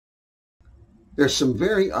There's some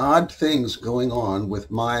very odd things going on with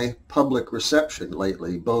my public reception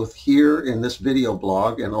lately, both here in this video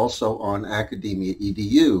blog and also on Academia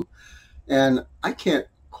EDU. And I can't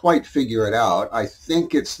quite figure it out. I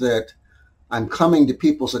think it's that I'm coming to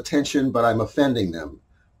people's attention, but I'm offending them.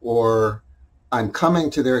 Or I'm coming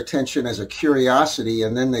to their attention as a curiosity,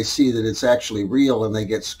 and then they see that it's actually real and they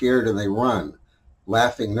get scared and they run,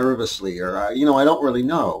 laughing nervously. Or, I don't really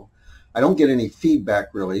know. I don't get any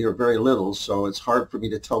feedback really, or very little, so it's hard for me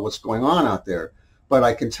to tell what's going on out there. But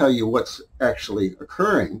I can tell you what's actually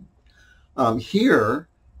occurring. Here,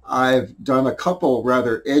 I've done a couple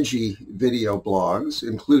rather edgy video blogs,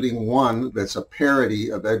 including one that's a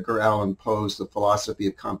parody of Edgar Allan Poe's The Philosophy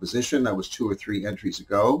of Composition. That was 2 or 3 entries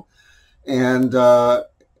ago. And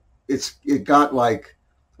it got like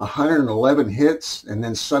 111 hits, and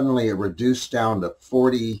then suddenly it reduced down to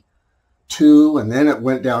 42, and then it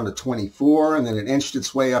went down to 24, and then it inched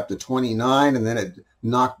its way up to 29, and then it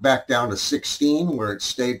knocked back down to 16, where it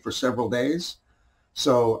stayed for several days.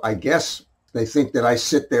 So I guess they think that I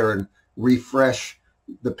sit there and refresh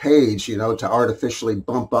the page, to artificially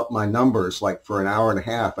bump up my numbers. Like for an hour and a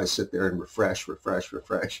half, I sit there and refresh.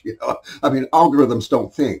 I mean, algorithms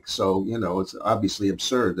don't think, so, it's obviously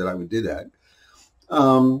absurd that I would do that.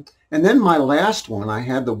 And then my last one, I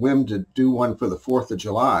had the whim to do one for the 4th of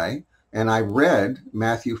July, and I read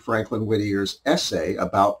Matthew Franklin Whittier's essay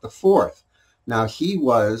about the 4th. Now, he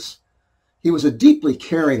was a deeply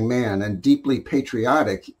caring man and deeply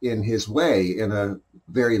patriotic in his way, in a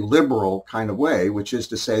very liberal kind of way, which is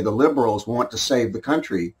to say the liberals want to save the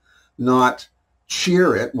country, not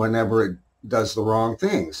cheer it whenever it does the wrong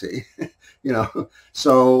thing, see?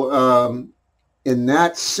 So in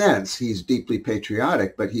that sense, he's deeply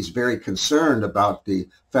patriotic, but he's very concerned about the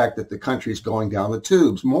fact that the country's going down the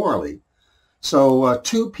tubes morally. So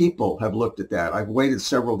 2 people have looked at that. I've waited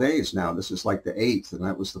several days now. This is like the 8th, and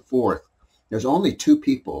that was the 4th. There's only 2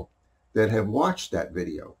 people that have watched that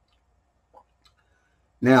video.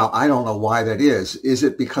 Now, I don't know why that is. Is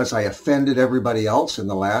it because I offended everybody else in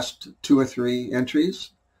the last 2 or 3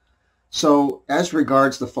 entries? So as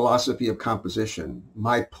regards the philosophy of composition,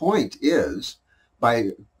 my point is,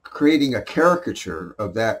 by creating a caricature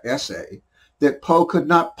of that essay, that Poe could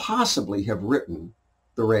not possibly have written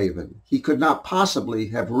The Raven. He could not possibly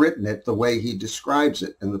have written it the way he describes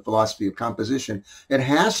it in the philosophy of composition. It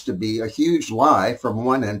has to be a huge lie from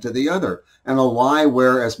one end to the other, and a lie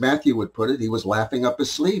where, as Mathew would put it, he was laughing up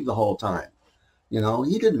his sleeve the whole time. He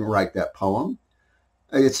didn't write that poem.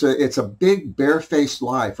 It's a big barefaced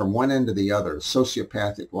lie from one end to the other,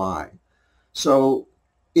 sociopathic lie. So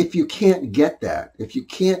if you can't get that, if you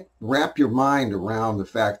can't wrap your mind around the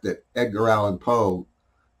fact that Edgar Allan Poe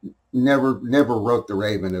never wrote The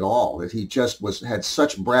Raven at all, that he just had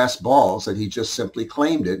such brass balls that he just simply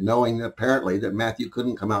claimed it, knowing apparently that Mathew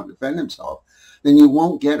couldn't come out and defend himself, then you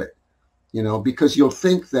won't get it, because you'll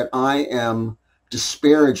think that I am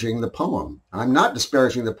disparaging the poem. I'm not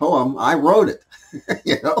disparaging the poem. I wrote it,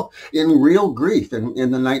 in real grief in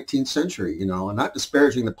the 19th century. I'm not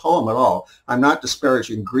disparaging the poem at all. I'm not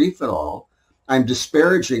disparaging grief at all. I'm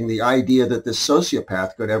disparaging the idea that this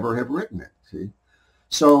sociopath could ever have written it, see?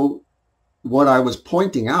 So what I was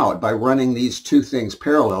pointing out by running these 2 things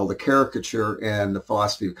parallel, the caricature and the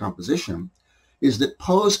philosophy of composition, is that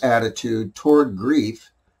Poe's attitude toward grief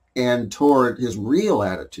and toward his real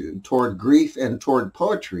attitude toward grief and toward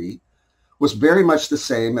poetry was very much the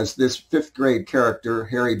same as this 5th grade character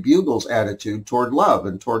Harry Bugle's attitude toward love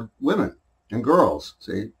and toward women and girls,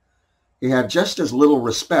 see? He had just as little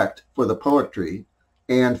respect for the poetry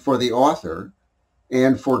and for the author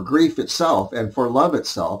and for grief itself and for love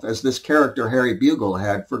itself as this character Harry Bugle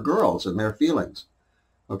had for girls and their feelings.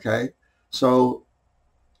 Okay? So,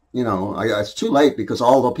 it's too late because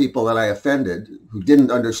all the people that I offended who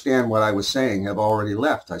didn't understand what I was saying have already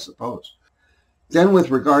left, I suppose. Then with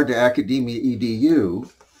regard to Academia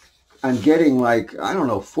EDU, I'm getting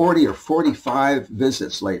 40 or 45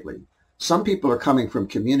 visits lately. Some people are coming from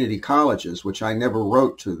community colleges, which I never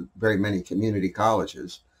wrote to very many community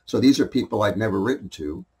colleges. So these are people I've never written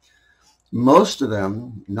to. Most of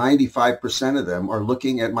them, 95% of them, are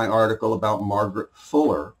looking at my article about Margaret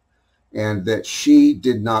Fuller, and that she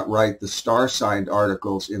did not write the star-signed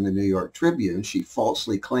articles in the New York Tribune. She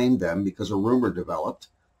falsely claimed them because a rumor developed,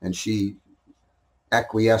 and she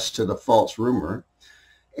acquiesced to the false rumor.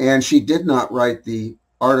 And she did not write the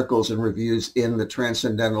articles and reviews in the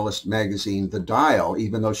transcendentalist magazine, The Dial,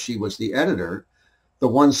 even though she was the editor. The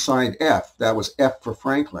one signed F, that was F for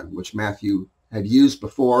Franklin, which Mathew had used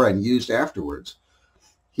before and used afterwards.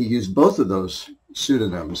 He used both of those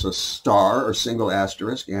pseudonyms, a star or single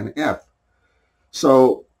asterisk and F.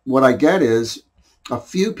 So what I get is a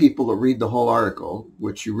few people that read the whole article,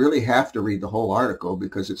 which you really have to read the whole article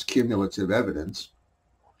because it's cumulative evidence.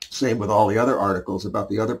 Same with all the other articles about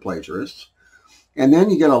the other plagiarists. And then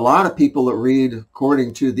you get a lot of people that read,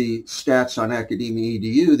 according to the stats on Academia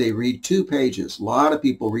EDU, they read 2 pages. A lot of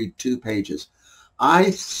people read 2 pages.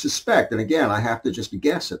 I suspect, and again, I have to just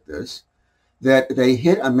guess at this, that they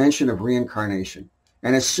hit a mention of reincarnation.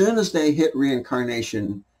 And as soon as they hit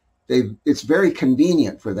reincarnation, it's very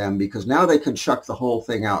convenient for them because now they can chuck the whole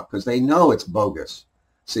thing out because they know it's bogus.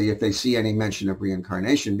 See, if they see any mention of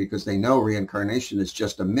reincarnation, because they know reincarnation is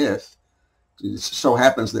just a myth. It so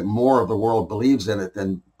happens that more of the world believes in it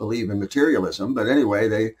than believe in materialism. But anyway,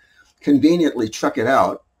 they conveniently chuck it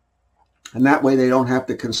out. And that way they don't have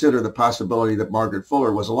to consider the possibility that Margaret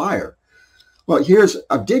Fuller was a liar. Well,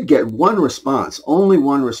 I did get one response, only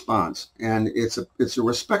one response, and it's a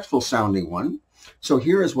respectful sounding one. So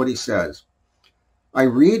here is what he says. I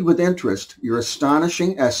read with interest your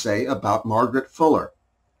astonishing essay about Margaret Fuller.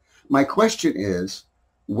 My question is,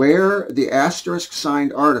 where the asterisk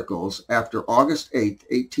signed articles after August 8,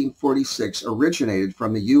 1846 originated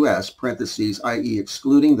from the U.S., parentheses, i.e.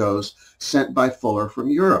 excluding those sent by Fuller from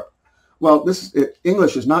Europe. Well,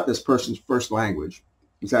 English is not this person's first language.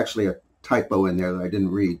 It's actually a typo in there that I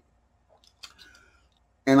didn't read.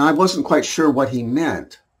 And I wasn't quite sure what he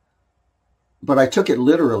meant. But I took it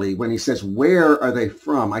literally when he says, where are they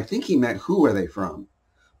from? I think he meant, who are they from?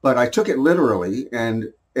 But I took it literally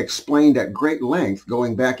and explained at great length,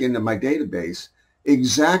 going back into my database,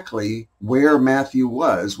 exactly where Mathew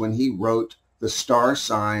was when he wrote the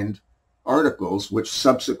star-signed articles, which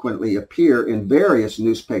subsequently appear in various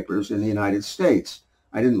newspapers in the United States.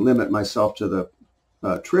 I didn't limit myself to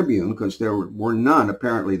the Tribune because there were none,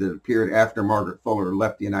 apparently, that appeared after Margaret Fuller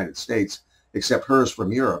left the United States, except hers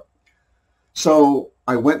from Europe. So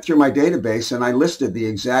I went through my database and I listed the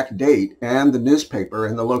exact date and the newspaper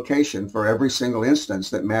and the location for every single instance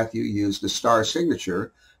that Mathew used the star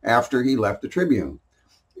signature after he left the Tribune.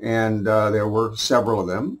 And there were several of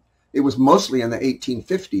them. It was mostly in the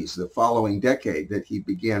 1850s, the following decade, that he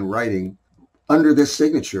began writing under this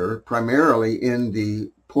signature, primarily in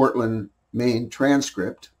the Portland, Maine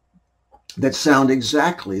transcript that sound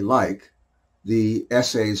exactly like the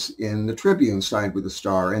essays in the Tribune signed with a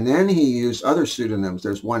star. And then he used other pseudonyms.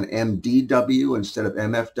 There's one MDW instead of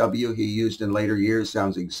MFW he used in later years,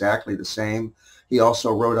 sounds exactly the same. He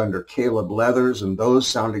also wrote under Caleb Leathers, and those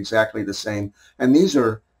sound exactly the same. And these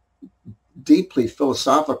are deeply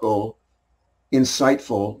philosophical,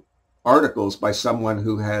 insightful articles by someone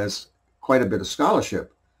who has quite a bit of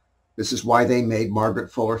scholarship. This is why they made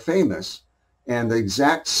Margaret Fuller famous. And the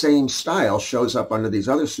exact same style shows up under these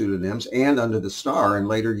other pseudonyms and under the star in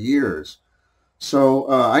later years. So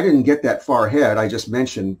I didn't get that far ahead. I just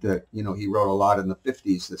mentioned that, he wrote a lot in the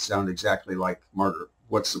 50s that sound exactly like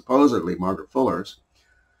what's supposedly Margaret Fuller's.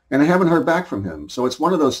 And I haven't heard back from him. So it's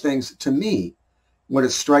one of those things, to me, what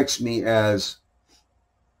it strikes me as,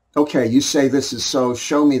 okay, you say this is so,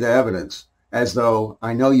 show me the evidence, as though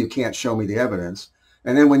I know you can't show me the evidence.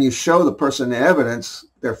 And then when you show the person the evidence,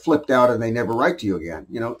 they're flipped out and they never write to you again.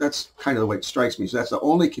 That's kind of the way it strikes me. So that's the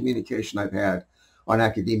only communication I've had on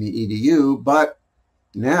Academia EDU. But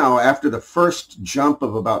now, after the first jump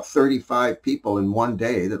of about 35 people in one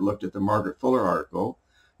day that looked at the Margaret Fuller article,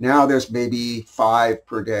 now there's maybe 5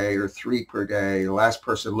 per day or 3 per day. The last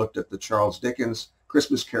person looked at the Charles Dickens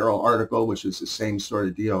Christmas Carol article, which is the same sort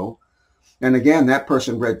of deal. And again, that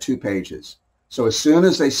person read 2 pages. So as soon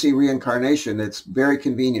as they see reincarnation, it's very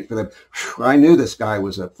convenient for them. Whew, I knew this guy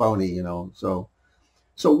was a phony, So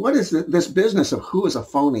what is this business of who is a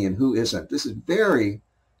phony and who isn't? This is very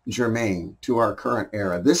germane to our current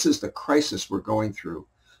era. This is the crisis we're going through.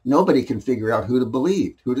 Nobody can figure out who to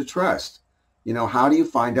believe, who to trust. How do you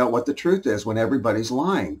find out what the truth is when everybody's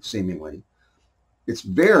lying, seemingly? It's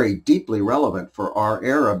very deeply relevant for our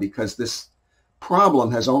era because this problem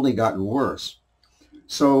has only gotten worse.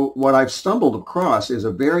 So what I've stumbled across is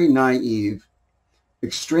a very naive,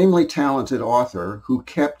 extremely talented author who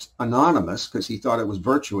kept anonymous because he thought it was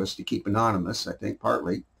virtuous to keep anonymous, I think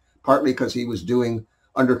partly because he was doing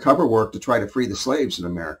undercover work to try to free the slaves in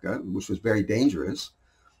America, which was very dangerous,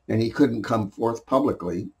 and he couldn't come forth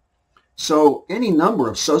publicly. So any number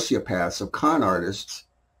of sociopaths, of con artists,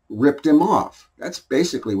 ripped him off. That's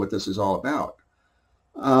basically what this is all about.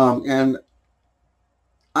 And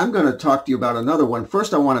I'm going to talk to you about another one.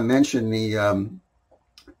 First, I want to mention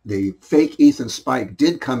the fake Ethan Spike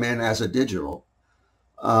did come in as a digital.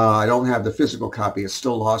 I don't have the physical copy. It's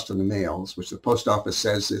still lost in the mails, which the post office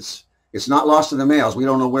says it's not lost in the mails. We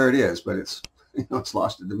don't know where it is, but it's it's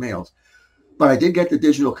lost in the mails. But I did get the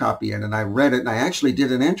digital copy in, and I read it, and I actually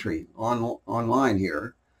did an entry online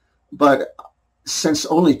here. But since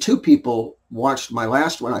only 2 people watched my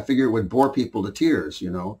last one, I figured it would bore people to tears,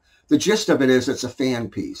 you know. The gist of it is it's a fan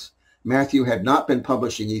piece. Mathew had not been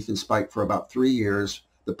publishing Ethan Spike for about 3 years.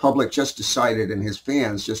 The public just decided, and his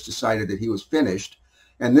fans just decided that he was finished.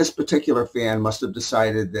 And this particular fan must have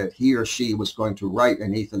decided that he or she was going to write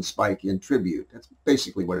an Ethan Spike in tribute. That's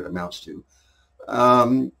basically what it amounts to.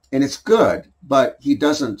 And it's good, but he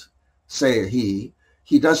doesn't say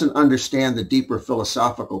he doesn't understand the deeper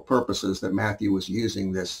philosophical purposes that Mathew was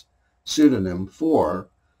using this pseudonym for,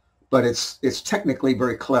 but it's technically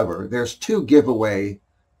very clever. There's 2 giveaway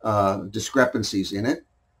discrepancies in it,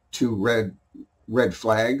 2 red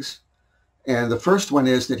flags. And the first one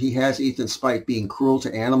is that he has Ethan Spike being cruel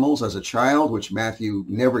to animals as a child, which Mathew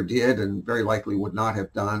never did and very likely would not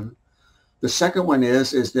have done. The second one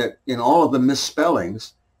is that in all of the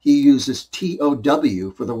misspellings, he uses TOW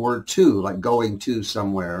for the word to, like going to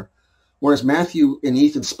somewhere, whereas Mathew in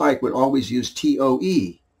Ethan Spike would always use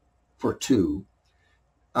TOE for to.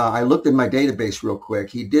 I looked in my database real quick.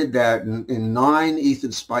 He did that in 9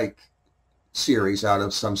 Ethan Spike series out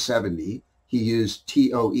of some 70. He used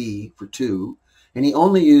TOE for to, and he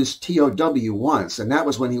only used TOW once, and that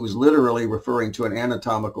was when he was literally referring to an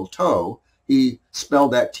anatomical toe. He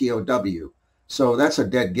spelled that TOW. So that's a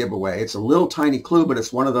dead giveaway. It's a little tiny clue, but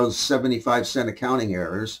it's one of those 75-cent accounting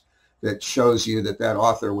errors that shows you that that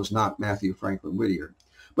author was not Mathew Franklin Whittier.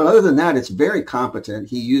 But other than that, it's very competent.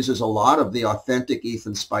 He uses a lot of the authentic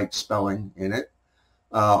Ethan Spike spelling in it,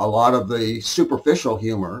 a lot of the superficial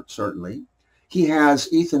humor, certainly. He has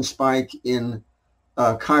Ethan Spike in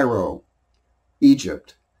Cairo,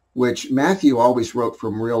 Egypt, which Mathew always wrote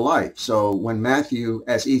from real life. So when Mathew,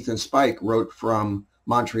 as Ethan Spike, wrote from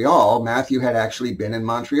Montreal, Mathew had actually been in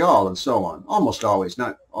Montreal and so on. Almost always,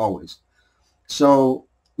 not always. So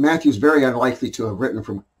Mathew's very unlikely to have written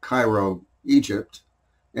from Cairo, Egypt,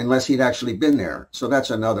 unless he'd actually been there. So that's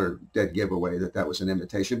another dead giveaway that was an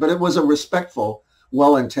imitation. But it was a respectful,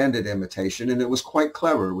 well-intended imitation, and it was quite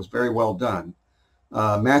clever. It was very well done.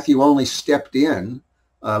 Mathew only stepped in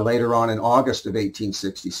later on in August of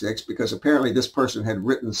 1866 because apparently this person had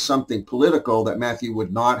written something political that Mathew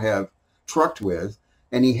would not have trucked with,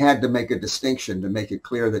 and he had to make a distinction to make it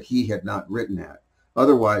clear that he had not written that.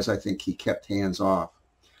 Otherwise, I think he kept hands off.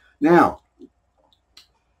 Now,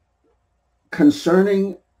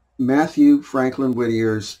 concerning Mathew Franklin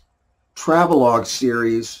Whittier's travelogue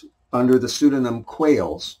series under the pseudonym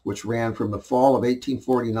Quails, which ran from the fall of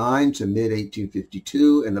 1849 to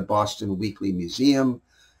mid-1852 in the Boston Weekly Museum,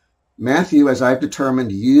 Mathew, as I've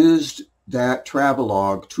determined, used that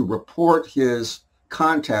travelogue to report his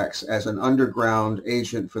contacts as an underground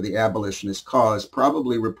agent for the abolitionist cause,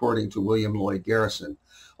 probably reporting to William Lloyd Garrison.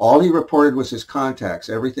 All he reported was his contacts.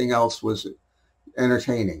 Everything else was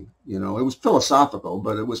entertaining. You know, it was philosophical,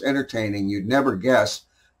 but it was entertaining. You'd never guess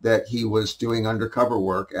that he was doing undercover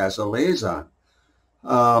work as a liaison.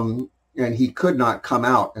 And he could not come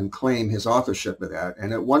out and claim his authorship of that.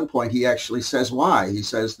 And at one point, he actually says why. He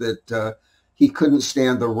says that he couldn't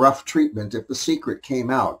stand the rough treatment if the secret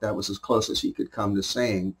came out. That was as close as he could come to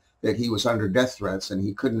saying that he was under death threats and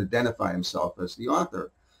he couldn't identify himself as the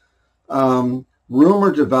author.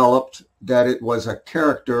 Rumor developed that it was a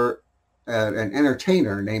character, an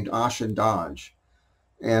entertainer named Ossian Dodge.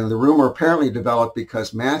 And the rumor apparently developed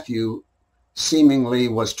because Mathew seemingly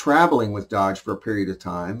was traveling with Dodge for a period of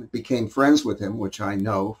time, became friends with him, which I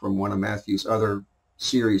know from one of Mathew's other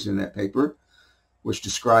series in that paper, which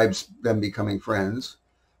describes them becoming friends.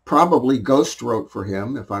 Probably Ghost wrote for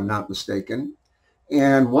him, if I'm not mistaken.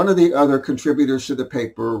 And one of the other contributors to the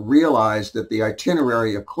paper realized that the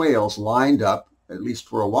itinerary of Quails lined up, at least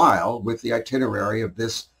for a while, with the itinerary of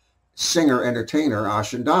this singer-entertainer,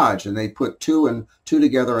 Ossian Dodge. And they put 2 and 2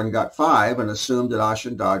 together and got 5 and assumed that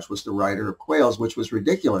Ossian Dodge was the writer of Quails, which was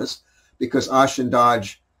ridiculous because Ossian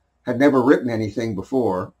Dodge had never written anything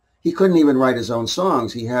before. He couldn't even write his own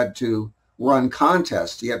songs. He had to run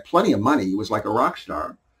contests. He had plenty of money. He was like a rock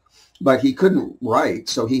star, but he couldn't write,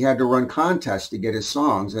 so he had to run contests to get his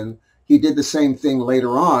songs. And he did the same thing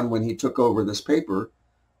later on when he took over this paper.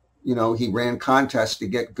 You know, he ran contests to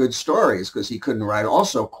get good stories because he couldn't write.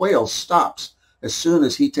 Also, Quails stops. As soon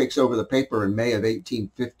as he takes over the paper in May of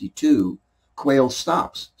 1852, Quails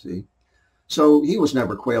stops, see? So he was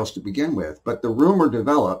never Quails to begin with. But the rumor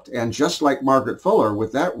developed, and just like Margaret Fuller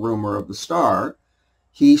with that rumor of the star,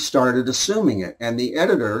 he started assuming it. And the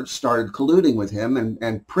editor started colluding with him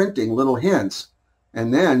and printing little hints,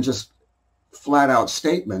 and then just flat-out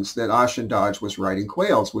statements that Ossian Dodge was writing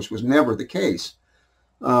Quails, which was never the case.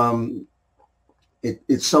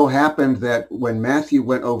 It so happened that when Mathew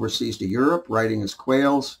went overseas to Europe writing his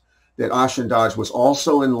Quails, that Ossian Dodge was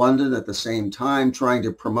also in London at the same time trying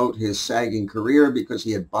to promote his sagging career because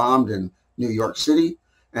he had bombed in New York City,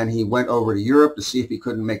 and he went over to Europe to see if he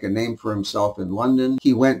couldn't make a name for himself in London.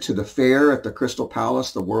 He went to the fair at the Crystal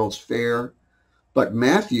Palace, the World's Fair, but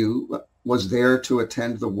Mathew was there to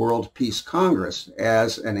attend the World Peace Congress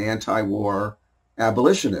as an anti-war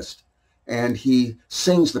abolitionist. And he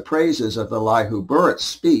sings the praises of Elihu Burritt's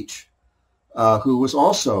speech, who was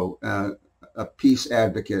also a peace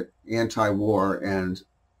advocate, anti-war, and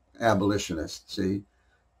abolitionist, see?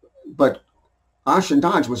 But Ossian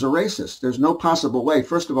Dodge was a racist. There's no possible way,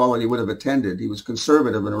 first of all, that he would have attended. He was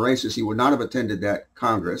conservative and a racist. He would not have attended that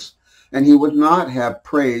Congress, and he would not have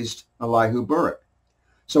praised Elihu Burritt.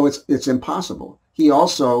 So it's impossible. He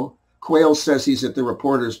also, Quails says he's at the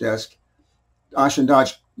reporter's desk. Ossian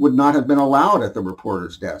Dodge would not have been allowed at the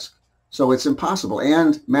reporter's desk. So it's impossible.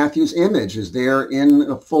 And Mathew's image is there in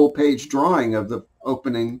a full-page drawing of the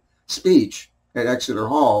opening speech at Exeter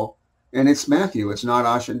Hall, and it's Mathew, it's not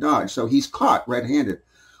Ossian Dodge. So he's caught red-handed.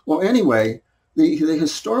 Well, anyway, the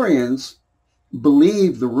historians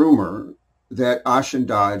believe the rumor that Ossian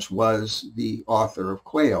Dodge was the author of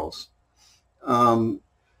Quails.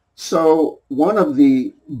 So one of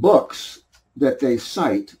the books that they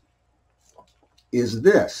cite is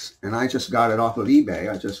this, and I just got it off of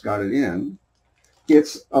eBay. I just got it in.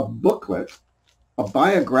 It's a booklet, a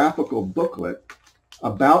biographical booklet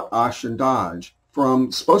about Ossian Dodge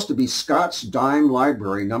from, supposed to be Scott's Dime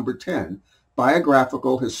Library, number 10,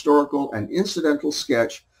 Biographical, Historical, and Incidental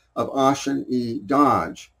Sketch of Ossian E.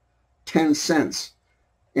 Dodge, 10 cents.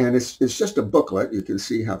 And it's just a booklet. You can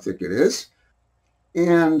see how thick it is.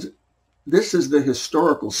 And this is the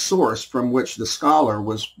historical source from which the scholar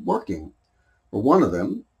was working, or one of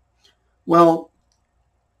them. Well,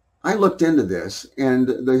 I looked into this, and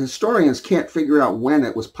the historians can't figure out when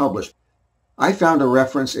it was published. I found a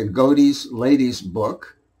reference in Godey's Ladies'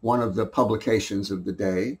 Book, one of the publications of the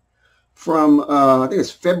day, from, I think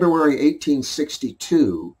it's February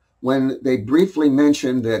 1862, when they briefly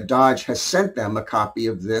mentioned that Dodge has sent them a copy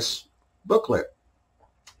of this booklet.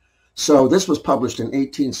 So this was published in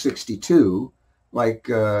 1862, like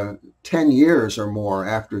 10 years or more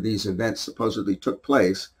after these events supposedly took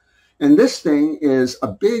place. And this thing is a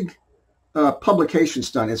big publication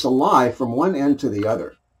stunt. It's a lie from one end to the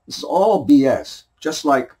other. This is all BS, just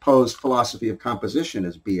like Poe's philosophy of composition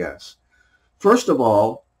is BS. First of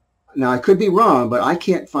all, now I could be wrong, but I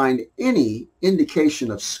can't find any indication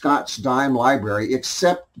of Scott's Dime Library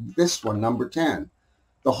except this one, number 10.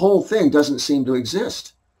 The whole thing doesn't seem to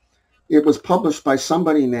exist. It was published by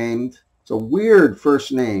somebody named, it's a weird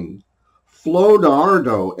first name,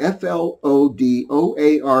 Flodardo,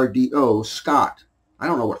 Flodoardo, Scott. I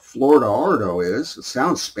don't know what Flodardo is. It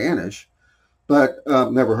sounds Spanish, but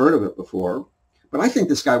never heard of it before. But I think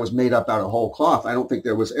this guy was made up out of whole cloth. I don't think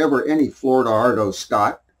there was ever any Flodardo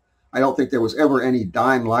Scott. I don't think there was ever any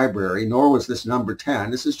Dime Library, nor was this number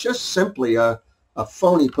 10. This is just simply a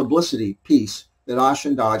phony publicity piece that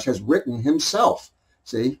Ossian Dodge has written himself.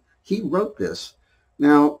 See? He wrote this.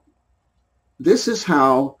 Now, this is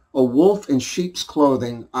how a wolf in sheep's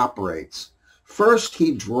clothing operates. First,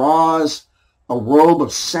 he draws a robe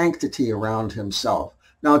of sanctity around himself.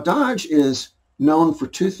 Now, Dodge is known for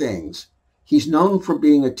two things. He's known for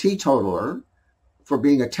being a teetotaler, for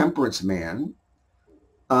being a temperance man,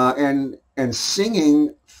 and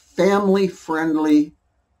singing family-friendly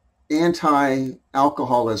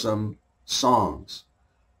anti-alcoholism songs.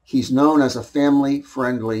 He's known as a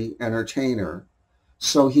family-friendly entertainer.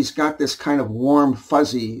 So he's got this kind of warm,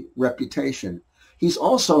 fuzzy reputation. He's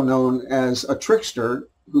also known as a trickster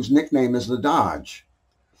whose nickname is the Dodge.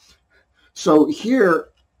 So here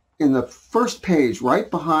in the first page,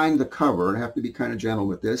 right behind the cover, I have to be kind of gentle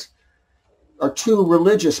with this, are two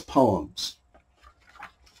religious poems.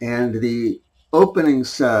 And the opening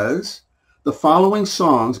says, "The following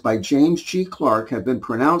songs by James G. Clark have been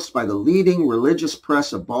pronounced by the leading religious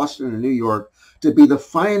press of Boston and New York to be the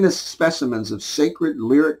finest specimens of sacred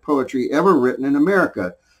lyric poetry ever written in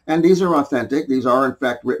America." And these are authentic. These are, in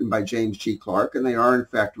fact, written by James G. Clark, and they are, in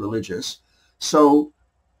fact, religious. So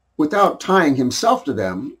without tying himself to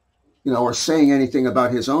them, or saying anything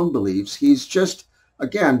about his own beliefs, he's just,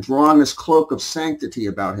 again, drawn this cloak of sanctity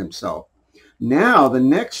about himself. Now, the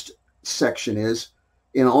next section is,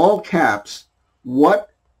 in all caps, "What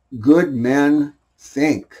good men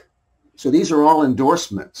think." So these are all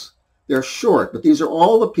endorsements. They're short, but these are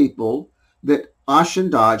all the people that Ossian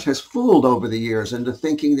Dodge has fooled over the years into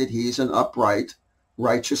thinking that he's an upright,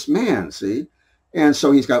 righteous man, see? And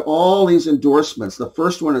so he's got all these endorsements. The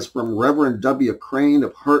first one is from Reverend W. Crane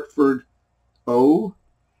of Hartford, O.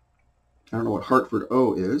 I don't know what Hartford,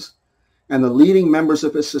 O is. And the leading members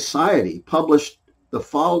of his society published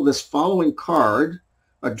this following card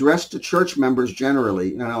addressed to church members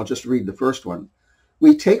generally, and I'll just read the first one.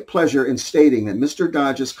 We take pleasure in stating that Mr.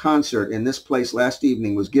 Dodge's concert in this place last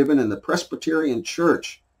evening was given in the Presbyterian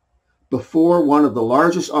Church before one of the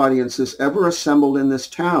largest audiences ever assembled in this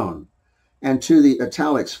town, and to the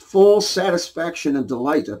italics full satisfaction and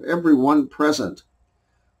delight of everyone present.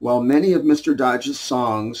 While many of Mr. Dodge's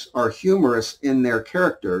songs are humorous in their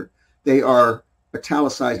character, they are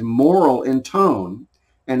italicized moral in tone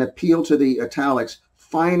and appeal to the italics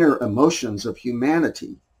finer emotions of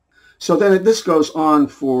humanity. So then this goes on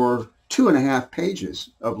for 2.5 pages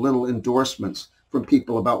of little endorsements from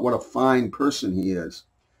people about what a fine person he is.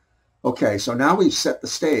 Okay, so now we've set the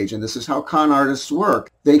stage, and this is how con artists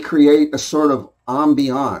work. They create a sort of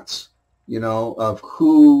ambiance, of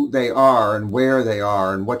who they are and where they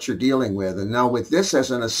are and what you're dealing with. And now with this as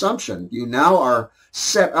an assumption, you now are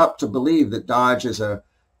set up to believe that Dodge is a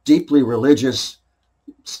deeply religious,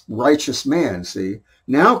 righteous man, see?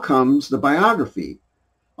 Now comes the biography,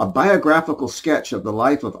 a biographical sketch of the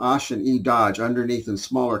life of Ossian E. Dodge underneath in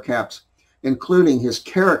smaller caps, including his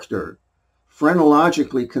character,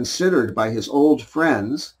 phrenologically considered by his old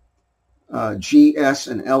friends, G.S.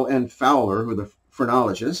 and L.N. Fowler, who are the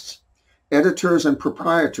phrenologists, editors and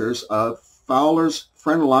proprietors of Fowler's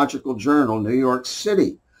Phrenological Journal, New York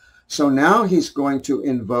City. So now he's going to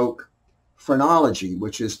invoke phrenology,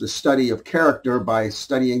 which is the study of character by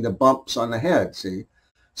studying the bumps on the head, see?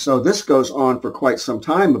 So this goes on for quite some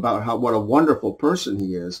time about what a wonderful person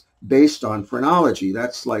he is based on phrenology.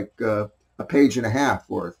 That's like a page and a half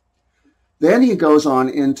worth. Then he goes on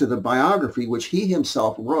into the biography, which he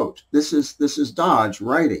himself wrote. This is Dodge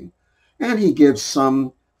writing. And he gives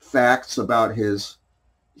some facts about his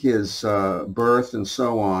birth and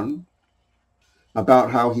so on, about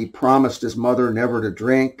how he promised his mother never to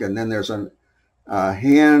drink, and then there's a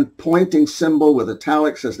hand pointing symbol with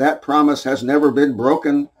italics says that promise has never been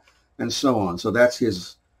broken, and so on. So that's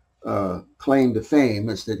his claim to fame,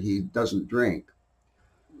 is that he doesn't drink.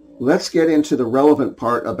 Let's get into the relevant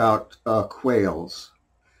part about Quails.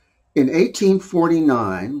 In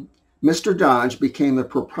 1849, Mr. Dodge became the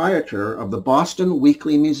proprietor of the Boston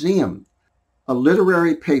Weekly Museum, a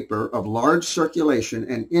literary paper of large circulation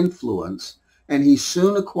and influence, and he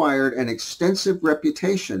soon acquired an extensive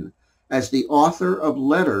reputation as the author of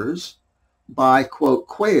letters by, quote,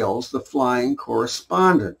 Quails, the flying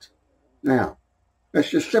correspondent. Now, that's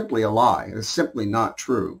just simply a lie. It's simply not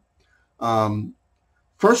true.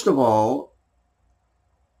 First of all,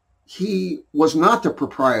 he was not the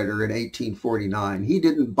proprietor in 1849. He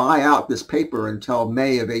didn't buy out this paper until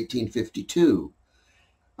May of 1852.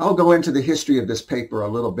 I'll go into the history of this paper a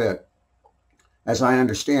little bit as I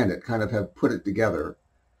understand it, kind of have put it together.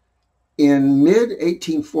 In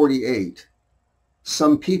mid-1848,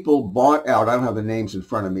 some people bought out, I don't have the names in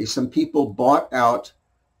front of me, some people bought out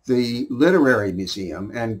the Literary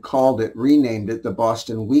Museum and renamed it the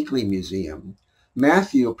Boston Weekly Museum.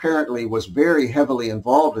 Mathew apparently was very heavily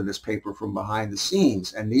involved in this paper from behind the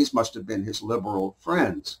scenes, and these must have been his liberal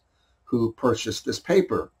friends who purchased this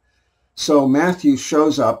paper. So Mathew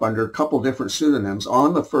shows up under a couple different pseudonyms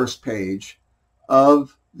on the first page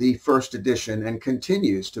of the first edition and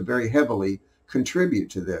continues to very heavily contribute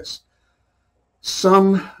to this.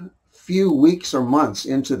 Some few weeks or months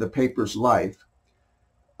into the paper's life,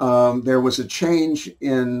 there was a change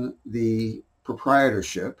in the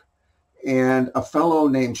proprietorship, and a fellow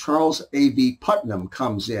named Charles A.V. Putnam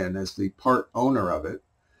comes in as the part owner of it.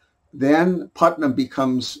 Then Putnam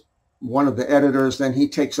becomes one of the editors, then he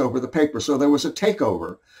takes over the paper. So there was a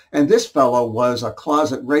takeover. And this fellow was a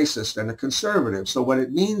closet racist and a conservative. So what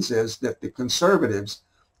it means is that the conservatives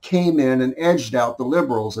came in and edged out the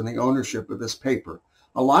liberals in the ownership of this paper.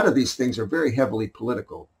 A lot of these things are very heavily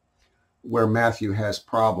political, where Mathew has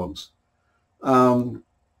problems.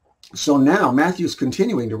 So now Mathew's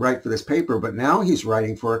continuing to write for this paper, but now he's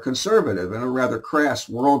writing for a conservative and a rather crass,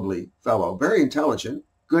 worldly fellow. Very intelligent,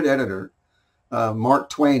 good editor. Mark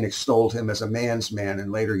Twain extolled him as a man's man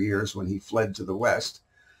in later years when he fled to the West.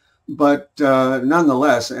 But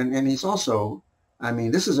nonetheless, and he's also,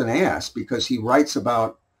 this is an ass, because he writes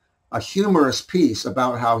about a humorous piece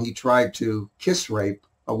about how he tried to kiss rape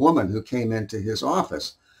a woman who came into his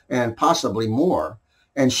office, and possibly more.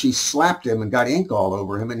 And she slapped him and got ink all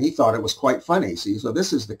over him, and he thought it was quite funny. See, so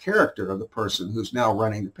this is the character of the person who's now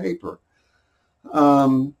running the paper.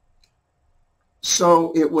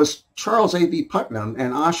 So it was Charles A.V. Putnam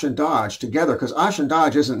and Ossian Dodge together, because Ossian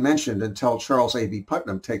Dodge isn't mentioned until Charles A.V.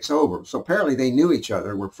 Putnam takes over. So apparently they knew each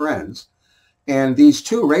other, were friends. And these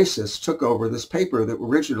two racists took over this paper that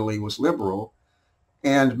originally was liberal.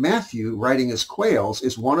 And Mathew, writing his Quails,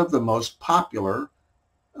 is one of the most popular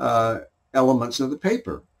elements of the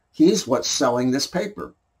paper. He's what's selling this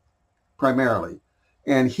paper, primarily.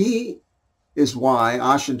 And he is why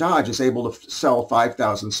Ossian Dodge is able to sell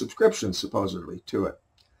 5,000 subscriptions, supposedly, to it.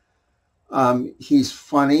 He's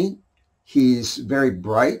funny. He's very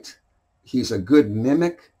bright. He's a good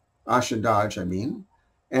mimic, Ossian Dodge, I mean.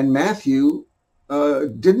 And Mathew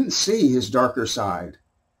didn't see his darker side,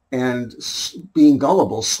 and being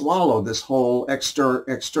gullible, swallowed this whole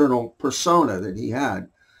external persona that he had,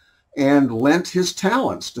 and lent his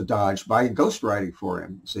talents to Dodge by ghostwriting for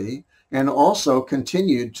him, see? And also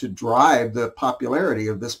continued to drive the popularity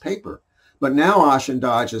of this paper. But now Ossian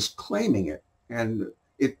Dodge is claiming it, and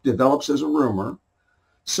it develops as a rumor.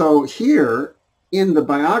 So here in the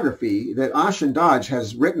biography that Ossian Dodge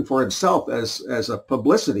has written for himself as a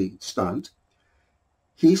publicity stunt,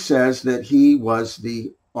 he says that he was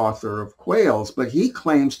the author of Quails, but he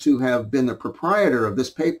claims to have been the proprietor of this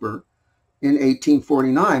paper in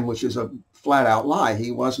 1849, which is a flat-out lie.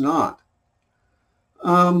 He was not.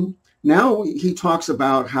 Now he talks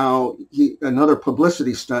about how another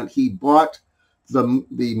publicity stunt, he bought the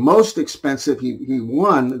most expensive, he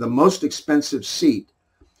won the most expensive seat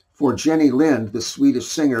for Jenny Lind, the Swedish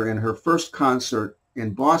singer, in her first concert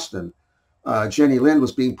in Boston. Jenny Lind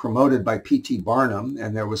was being promoted by P.T. Barnum,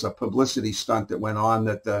 and there was a publicity stunt that went on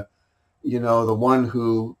that the one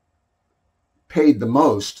who paid the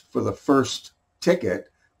most for the first ticket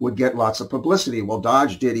would get lots of publicity. Well,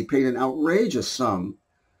 Dodge did. He paid an outrageous sum.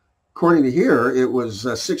 According to here, it was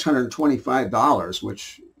 $625,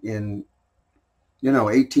 which in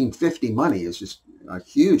 1850 money is just a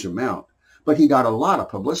huge amount. But he got a lot of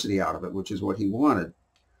publicity out of it, which is what he wanted.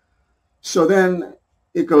 So then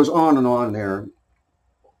it goes on and on there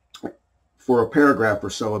for a paragraph or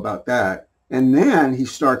so about that. And then he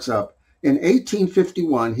starts up. In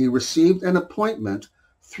 1851, he received an appointment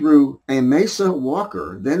through Amasa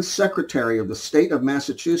Walker, then Secretary of the State of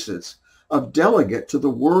Massachusetts, of delegate to the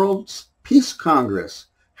World's Peace Congress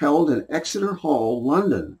held in Exeter Hall,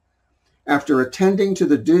 London. After attending to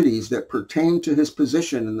the duties that pertained to his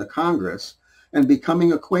position in the Congress and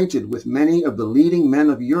becoming acquainted with many of the leading men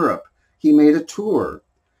of Europe, he made a tour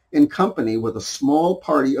in company with a small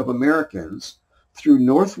party of Americans through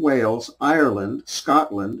North Wales, Ireland,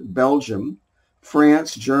 Scotland, Belgium,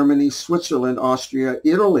 France, Germany, Switzerland, Austria,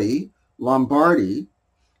 Italy, Lombardy.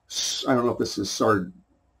 I don't know if this is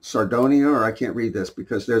Sardinia, or I can't read this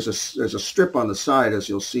because there's a strip on the side, as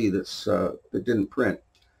you'll see, that didn't print.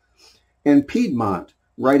 And Piedmont,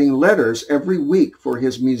 writing letters every week for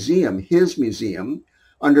his museum,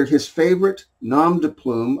 under his favorite nom de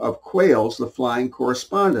plume of Quails, the flying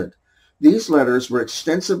correspondent. These letters were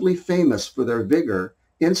extensively famous for their vigor,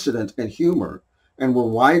 incident, and humor, and were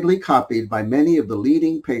widely copied by many of the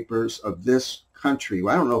leading papers of this country.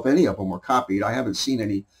 Well, I don't know if any of them were copied. I haven't seen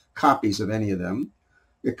any copies of any of them.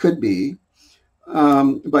 It could be.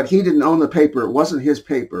 But he didn't own the paper. It wasn't his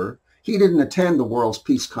paper. He didn't attend the World's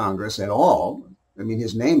Peace Congress at all. I mean,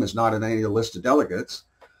 his name is not in any of the list of delegates.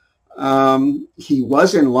 He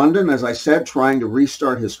was in London, as I said, trying to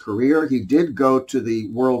restart his career. He did go to the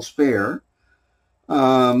World's Fair.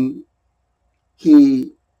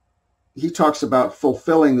 He talks about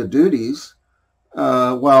fulfilling the duties.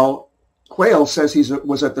 Well, Quails says he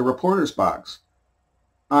was at the reporter's box.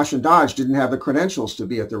 Ossian Dodge didn't have the credentials to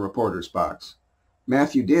be at the reporter's box.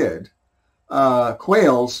 Mathew did.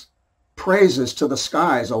 Quails praises to the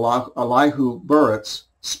skies Elihu Burritt's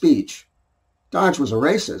speech. Dodge was a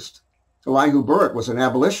racist. Elihu Burritt was an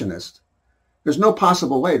abolitionist. There's no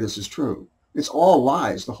possible way this is true. It's all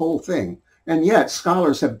lies, the whole thing. And yet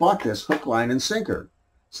scholars have bought this hook, line, and sinker.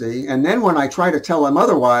 See? And then when I try to tell them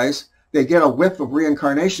otherwise, they get a whiff of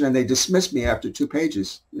reincarnation and they dismiss me after 2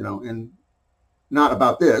 pages, and not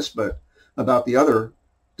about this, but about the other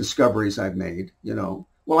discoveries I've made,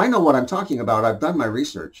 Well, I know what I'm talking about. I've done my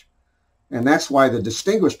research. And that's why the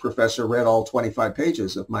distinguished professor read all 25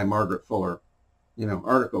 pages of my Margaret Fuller,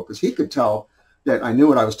 article, because he could tell that I knew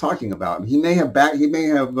what I was talking about. He may have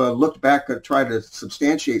looked back and tried to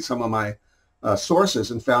substantiate some of my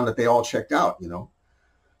sources and found that they all checked out,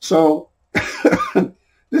 So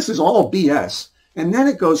this is all BS. And then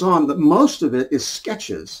it goes on that most of it is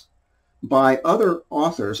sketches by other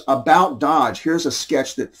authors about Dodge. Here's a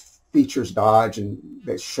sketch that features Dodge and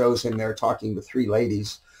that shows him there talking to 3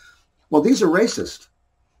 ladies. Well, these are racist.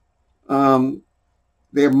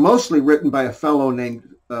 They're mostly written by a fellow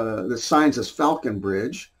named, that signs as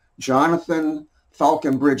Falconbridge, Jonathan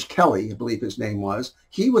Falconbridge Kelly, I believe his name was.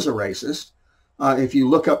 He was a racist. If you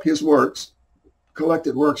look up his works,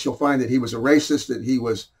 collected works, you'll find that he was a racist,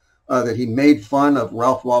 that he made fun of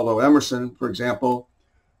Ralph Waldo Emerson, for example.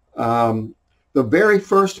 The very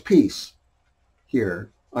first piece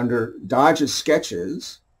here under Dodge's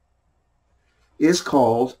sketches is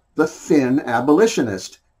called The Thin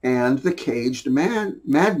Abolitionist and the Caged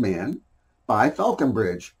Madman by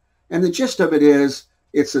Falconbridge. And the gist of it is,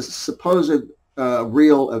 it's a supposed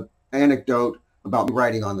real anecdote about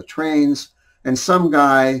riding on the trains, and some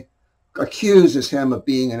guy accuses him of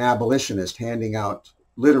being an abolitionist, handing out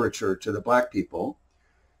literature to the black people.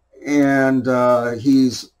 And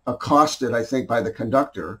he's accosted, I think, by the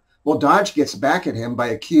conductor. Well, Dodge gets back at him by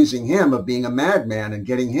accusing him of being a madman and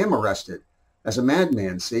getting him arrested as a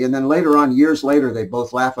madman, see? And then later on, years later, they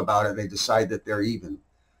both laugh about it. They decide that they're even,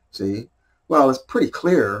 see? Well, it's pretty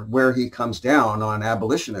clear where he comes down on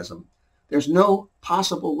abolitionism. There's no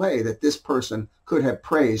possible way that this person could have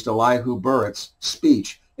praised Elihu Burritt's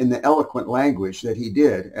speech in the eloquent language that he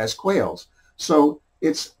did as Quails. So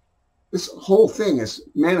this whole thing is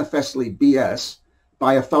manifestly BS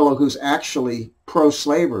by a fellow who's actually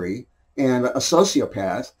pro-slavery and a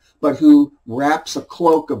sociopath, but who wraps a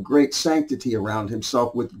cloak of great sanctity around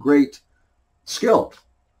himself with great skill.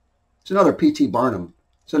 It's another P.T. Barnum.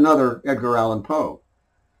 It's another Edgar Allan Poe.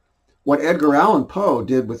 What Edgar Allan Poe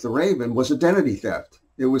did with The Raven was identity theft.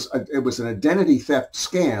 It was an identity theft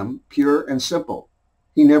scam, pure and simple.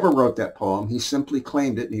 He never wrote that poem. He simply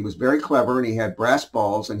claimed it, and he was very clever, and he had brass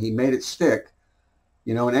balls, and he made it stick.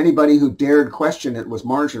 You know, and anybody who dared question it was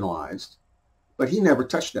marginalized. But he never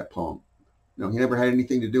touched that poem. You know, he never had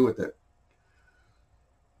anything to do with it.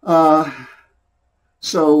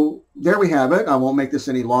 So there we have it. I won't make this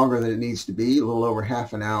any longer than it needs to be, a little over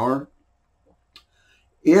half an hour.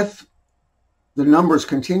 If the numbers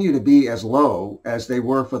continue to be as low as they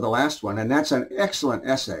were for the last one, and that's an excellent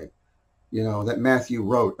essay, you know, that Mathew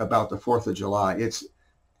wrote about the 4th of July. It's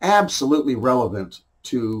absolutely relevant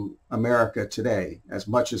to America today as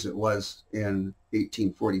much as it was in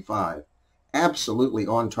 1845. Absolutely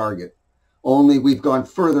on target. Only we've gone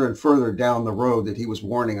further and further down the road that he was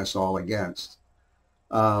warning us all against.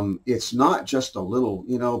 It's not just a little,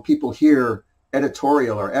 you know, people hear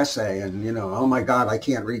editorial or essay and, you know, oh my God, I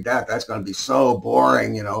can't read that. That's going to be so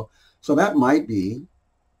boring, you know. So that might be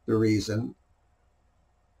the reason.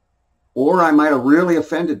 Or I might have really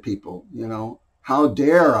offended people, you know. How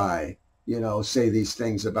dare I, you know, say these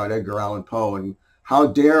things about Edgar Allan Poe, and how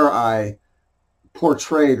dare I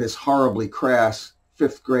portray this horribly crass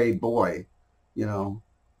 5th grade boy, you know.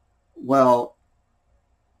 Well,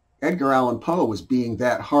 Edgar Allan Poe was being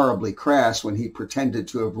that horribly crass when he pretended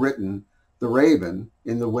to have written The Raven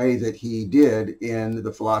in the way that he did in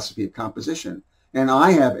The Philosophy of Composition. And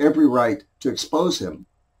I have every right to expose him,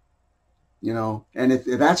 you know, and if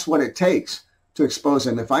that's what it takes to expose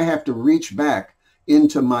him, if I have to reach back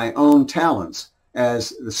into my own talents as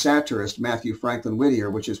the satirist Mathew Franklin Whittier,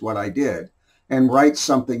 which is what I did, and write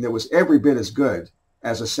something that was every bit as good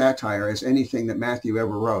as a satire as anything that Mathew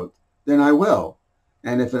ever wrote, then I will.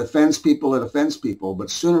 And if it offends people, it offends people. But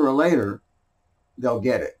sooner or later, they'll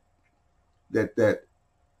get it. That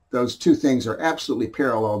those two things are absolutely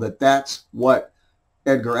parallel, that's what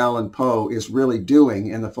Edgar Allan Poe is really doing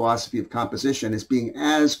in The Philosophy of Composition, is being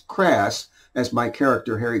as crass as my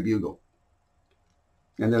character, Harry Bugle.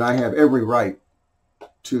 And that I have every right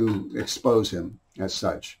to expose him as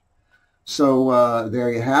such. So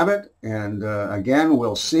there you have it. And again,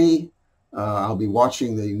 we'll see. I'll be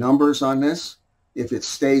watching the numbers on this. If it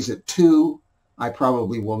stays at 2, I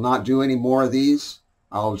probably will not do any more of these.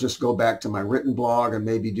 I'll just go back to my written blog and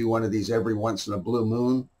maybe do one of these every once in a blue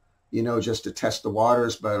moon, you know, just to test the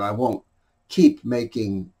waters. But I won't keep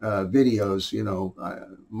making videos, you know.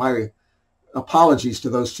 My apologies to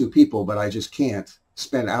those 2 people, but I just can't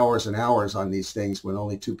spend hours and hours on these things when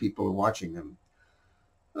only 2 people are watching them.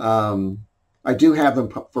 I do have them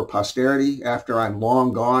for posterity after I'm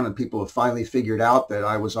long gone and people have finally figured out that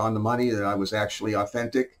I was on the money, that I was actually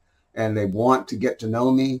authentic, and they want to get to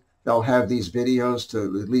know me. They'll have these videos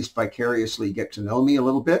to at least vicariously get to know me a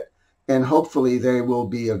little bit. And hopefully they will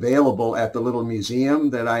be available at the little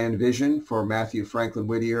museum that I envision for Mathew Franklin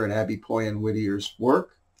Whittier and Abby Poyen Whittier's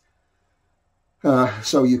work.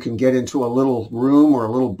 So you can get into a little room or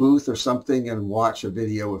a little booth or something and watch a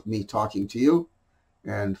video of me talking to you.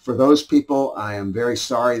 And for those people, I am very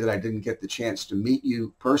sorry that I didn't get the chance to meet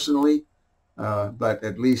you personally, but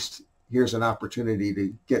at least here's an opportunity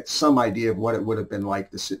to get some idea of what it would have been like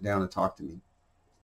to sit down and talk to me.